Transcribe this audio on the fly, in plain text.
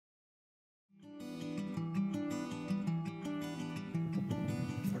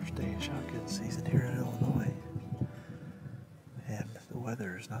day of shotgun season here in Illinois. And the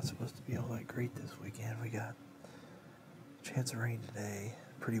weather is not supposed to be all that great this weekend. We got a chance of rain today,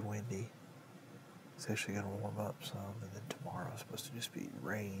 pretty windy. It's actually going to warm up some, and then tomorrow is supposed to just be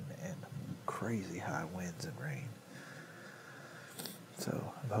rain and crazy high winds and rain.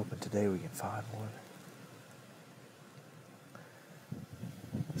 So I'm hoping today we can find one.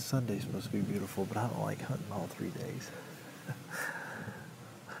 Sunday's supposed to be beautiful, but I don't like hunting all 3 days.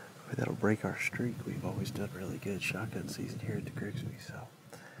 That'll break our streak. We've always done really good shotgun season here at the Grigsby, so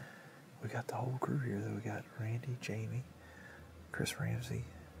we got the whole crew here though. We got Randy, Jamie, Chris Ramsey.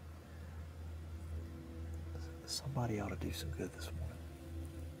 Somebody ought to do some good this morning.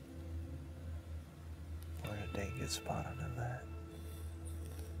 We're in a dang good spot, I know that.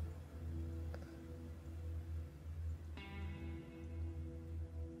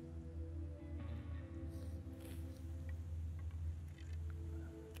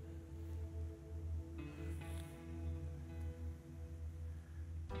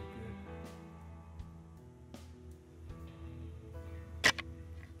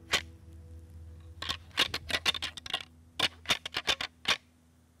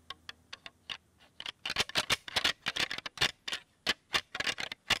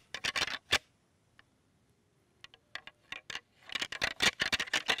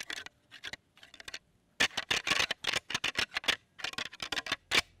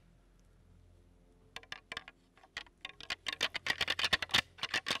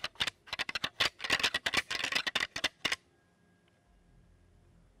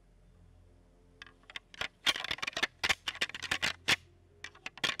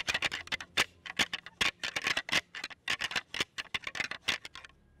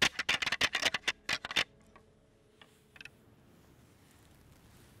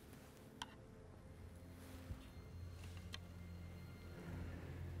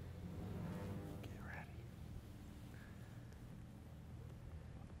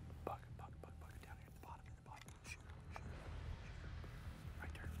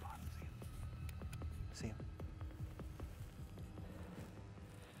 See him?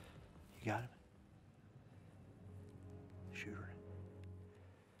 You got him? Shooter.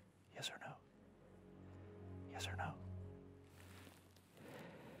 Yes or no? Yes or no?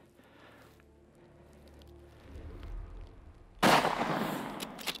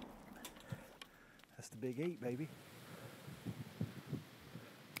 That's the big 8, baby.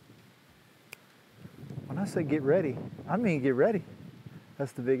 When I say get ready, I mean get ready.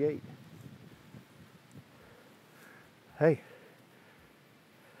 That's the big 8. Hey,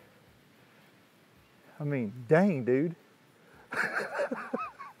 I mean, dang, dude. I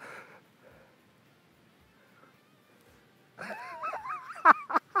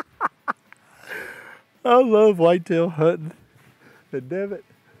love whitetail hunting. And damn it,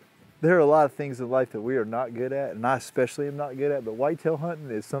 there are a lot of things in life that we are not good at, and I especially am not good at, but whitetail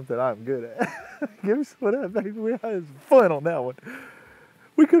hunting is something I'm good at. Give me some of that, baby. We had fun on that one.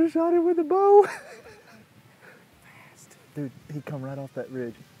 We could have shot him with a bow. Dude, he come right off that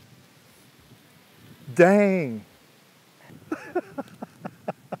ridge. Dang.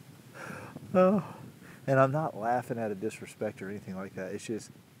 Oh, and I'm not laughing at a disrespect or anything like that. It's just,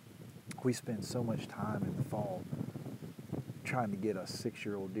 we spend so much time in the fall trying to get a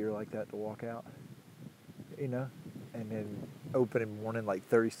 6-year-old deer like that to walk out, you know? And then opening morning, like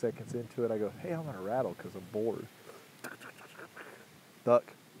 30 seconds into it, I go, hey, I'm gonna rattle because I'm bored.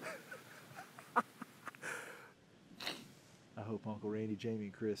 Duck. I hope Uncle Randy, Jamie,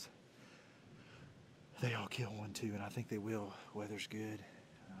 and Chris, they all kill one too, and I think they will. Weather's good.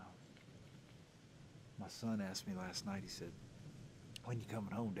 My son asked me last night, he said, when you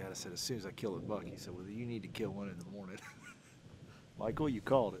coming home, Dad? I said, as soon as I kill a buck. He said, well, you need to kill one in the morning. Michael, you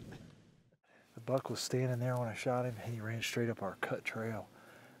called it. The buck was standing there when I shot him. He ran straight up our cut trail.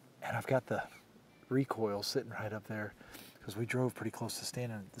 And I've got the recoil sitting right up there because we drove pretty close to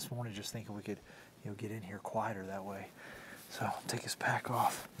standing this morning just thinking we could, get in here quieter that way. So I'll take his pack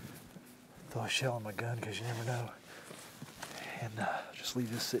off, throw a shell in my gun because you never know, and just leave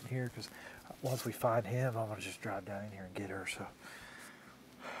this sitting here because once we find him, I'm gonna just drive down in here and get her. So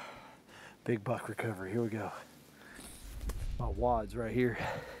big buck recovery. Here we go. My wad's right here.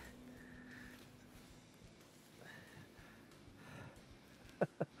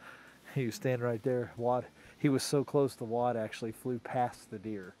 He was standing right there. Wad. He was so close the wad actually flew past the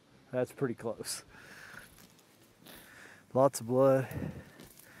deer. That's pretty close. Lots of blood.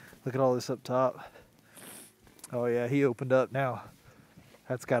 Look at all this up top. Oh yeah, he opened up now.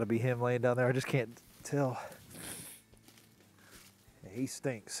 That's got to be him laying down there. I just can't tell. Yeah, he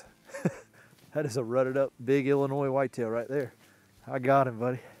stinks. That is a rutted up big Illinois whitetail right there. I got him,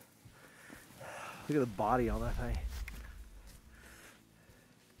 buddy. Look at the body on that thing.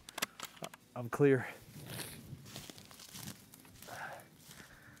 I'm clear.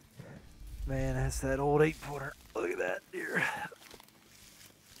 Man, that's that old 8-footer. Look at that deer.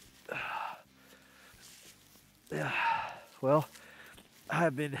 Yeah. Well,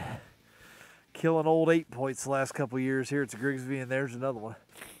 I've been killing old 8-points the last couple of years here at the Grigsby, and there's another one.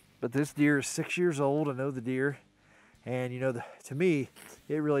 But this deer is 6 years old. I know the deer. And, you know, to me,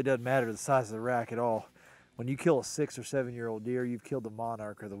 it really doesn't matter the size of the rack at all. When you kill a 6 or 7-year-old deer, you've killed the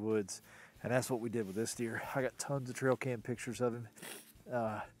monarch of the woods. And that's what we did with this deer. I got tons of trail cam pictures of him.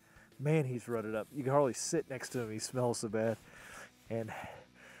 Man, he's rutted up. You can hardly sit next to him. He smells so bad. And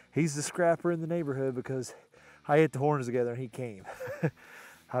he's the scrapper in the neighborhood because I hit the horns together and he came.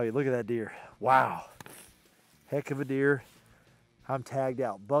 Howie, look at that deer. Wow. Heck of a deer. I'm tagged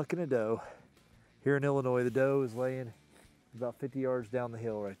out. Buck and a doe. Here in Illinois, the doe is laying about 50 yards down the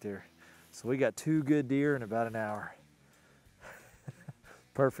hill right there. So we got 2 good deer in about an hour.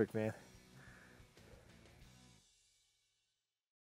 Perfect, man.